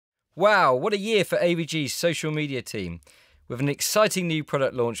Wow, what a year for AVG's social media team. With an exciting new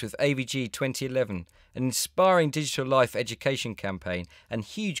product launch with AVG 2011, an inspiring digital life education campaign, and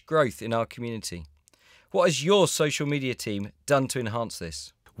huge growth in our community. What has your social media team done to enhance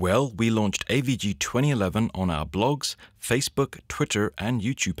this? Well, we launched AVG 2011 on our blogs, Facebook, Twitter, and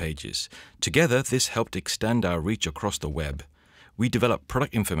YouTube pages. Together, this helped extend our reach across the web. We developed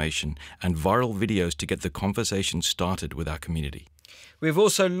product information and viral videos to get the conversation started with our community. We have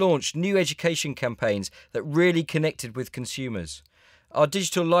also launched new education campaigns that really connected with consumers. Our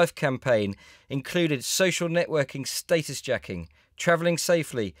Digital Life campaign included social networking status jacking, travelling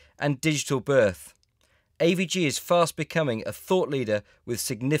safely, and digital birth. AVG is fast becoming a thought leader with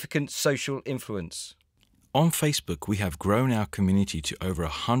significant social influence. On Facebook, we have grown our community to over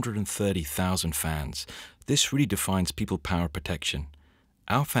 130,000 fans. This really defines people power protection.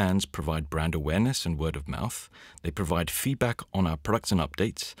 Our fans provide brand awareness and word of mouth. They provide feedback on our products and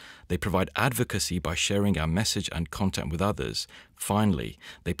updates. They provide advocacy by sharing our message and content with others. Finally,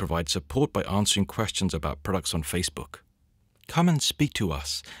 they provide support by answering questions about products on Facebook. Come and speak to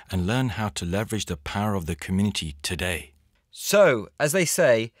us and learn how to leverage the power of the community today. So, as they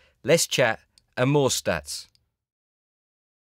say, less chat and more stats.